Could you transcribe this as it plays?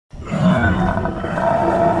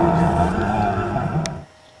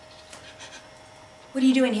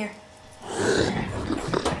doing here?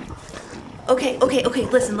 Okay,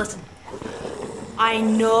 listen. I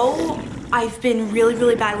know I've been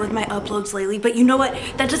really bad with my uploads lately, but you know what?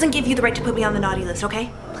 That doesn't give you the right to put me on the naughty list,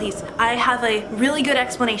 okay? Please. I have a really good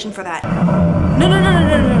explanation for that.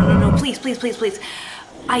 No, please.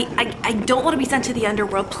 I don't want to be sent to the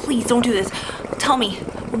underworld. Please don't do this. Tell me,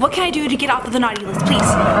 what can I do to get off of the naughty list, please?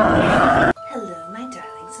 Hello, my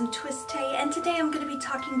darlings, I'm TwisTay, and today I'm going to be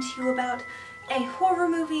talking to you about a horror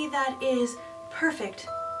movie that is perfect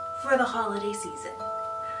for the holiday season.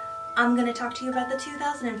 I'm going to talk to you about the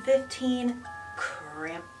 2015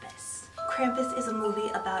 Krampus. Krampus is a movie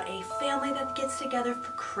about a family that gets together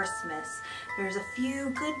for Christmas. There's a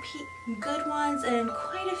few good ones and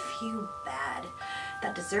quite a few bad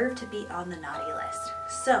that deserve to be on the naughty list.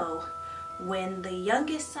 So, when the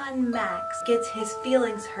youngest son, Max, gets his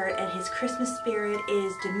feelings hurt and his Christmas spirit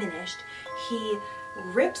is diminished, he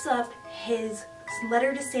rips up his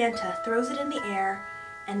letter to Santa, throws it in the air,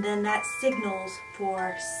 and then that signals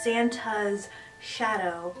for Santa's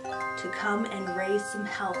shadow to come and raise some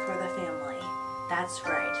hell for the family. That's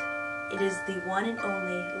right. It is the one and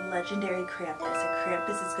only legendary Krampus, and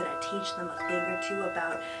Krampus is going to teach them a thing or two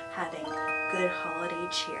about having good holiday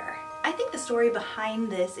cheer. I think the story behind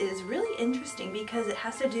this is really interesting because it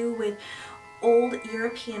has to do with old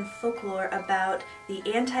European folklore about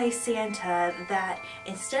the anti-Santa that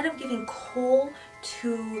instead of giving coal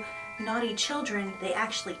to naughty children, they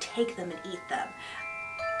actually take them and eat them.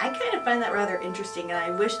 I kind of find that rather interesting, and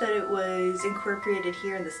I wish that it was incorporated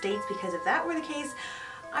here in the States, because if that were the case,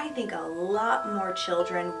 I think a lot more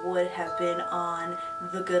children would have been on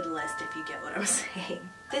the good list, if you get what I'm saying.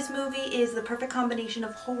 This movie is the perfect combination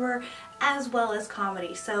of horror as well as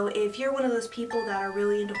comedy, so if you're one of those people that are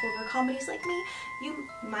really into horror comedies like me, you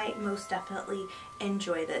might most definitely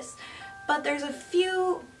enjoy this. But there's a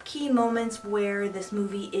few key moments where this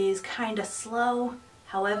movie is kind of slow.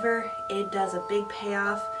 However, it does a big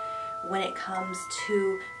payoff when it comes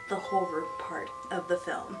to the horror part of the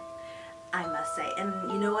film, I must say. And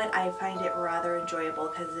you know what? I find it rather enjoyable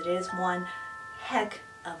because it is one heck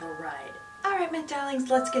of a ride. Alright, my darlings,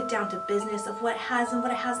 let's get down to business of what has and what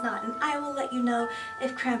it has not, and I will let you know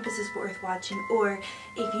if Krampus is worth watching or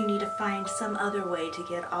if you need to find some other way to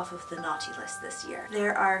get off of the naughty list this year.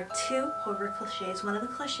 There are two horror cliches. One of the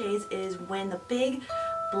cliches is when the big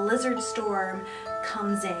blizzard storm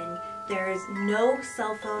comes in, there is no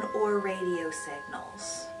cell phone or radio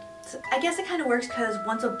signals. So I guess it kind of works because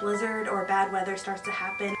once a blizzard or bad weather starts to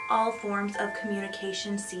happen, all forms of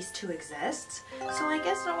communication cease to exist. So I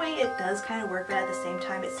guess in a way it does kind of work, but at the same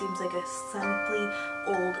time it seems like a simply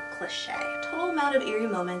old cliche. Total amount of eerie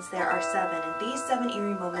moments, there are 7, and these 7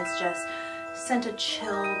 eerie moments just sent a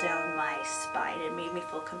chill down my spine and made me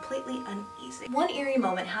feel completely uneasy. One eerie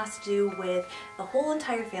moment has to do with the whole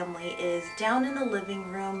entire family is down in the living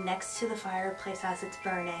room next to the fireplace as it's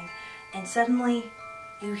burning, and suddenly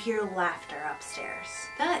you hear laughter upstairs.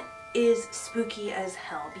 That is spooky as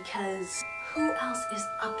hell because who else is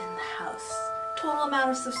up in the house? Total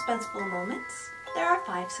amount of suspenseful moments. There are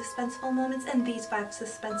 5 suspenseful moments, and these 5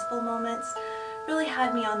 suspenseful moments really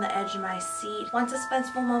had me on the edge of my seat. One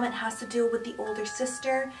suspenseful moment has to do with the older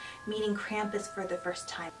sister meeting Krampus for the first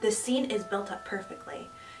time. This scene is built up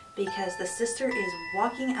perfectly because the sister is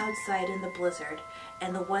walking outside in the blizzard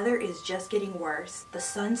and the weather is just getting worse. The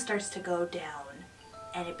sun starts to go down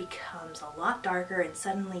and it becomes a lot darker, and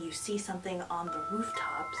suddenly you see something on the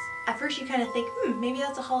rooftops. At first you kind of think, maybe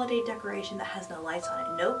that's a holiday decoration that has no lights on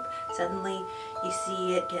it. Nope. Suddenly you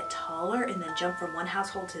see it get taller and then jump from one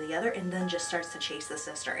household to the other and then just starts to chase the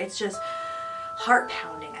sister. It's just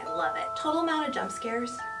heart-pounding. I love it. Total amount of jump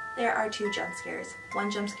scares. There are 2 jump scares.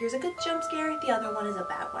 One jump scare is a good jump scare, the other one is a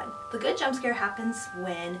bad one. The good jump scare happens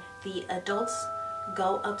when the adults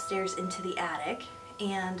go upstairs into the attic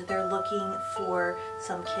and they're looking for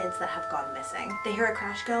some kids that have gone missing. They hear a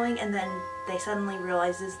crash going and then they suddenly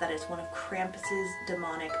realizes that it's one of Krampus's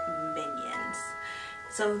demonic minions.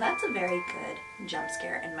 So that's a very good jump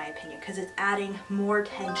scare in my opinion because it's adding more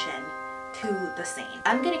tension to the scene.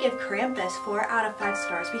 I'm gonna give Krampus 4 out of 5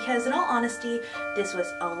 stars because in all honesty, this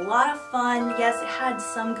was a lot of fun. Yes, it had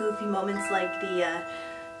some goofy moments like the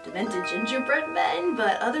demented gingerbread men,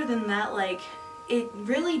 but other than that, like, it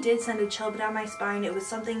really did send a chill down my spine. It was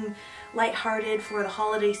something lighthearted for the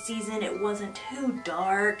holiday season. It wasn't too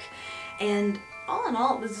dark, and all in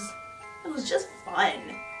all, it was just fun.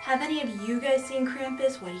 Have any of you guys seen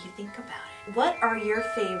Krampus? What do you think about it? What are your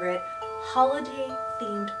favorite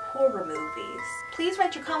holiday-themed horror movies. Please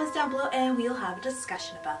write your comments down below and we'll have a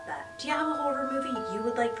discussion about that. Do you have a horror movie you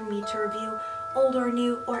would like for me to review, old or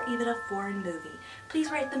new, or even a foreign movie?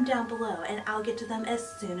 Please write them down below and I'll get to them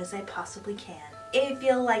as soon as I possibly can. If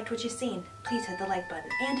you liked what you've seen, please hit the like button.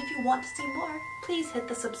 And if you want to see more, please hit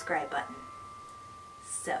the subscribe button.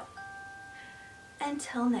 So,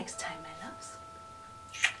 until next time, my loves,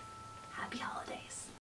 happy holidays.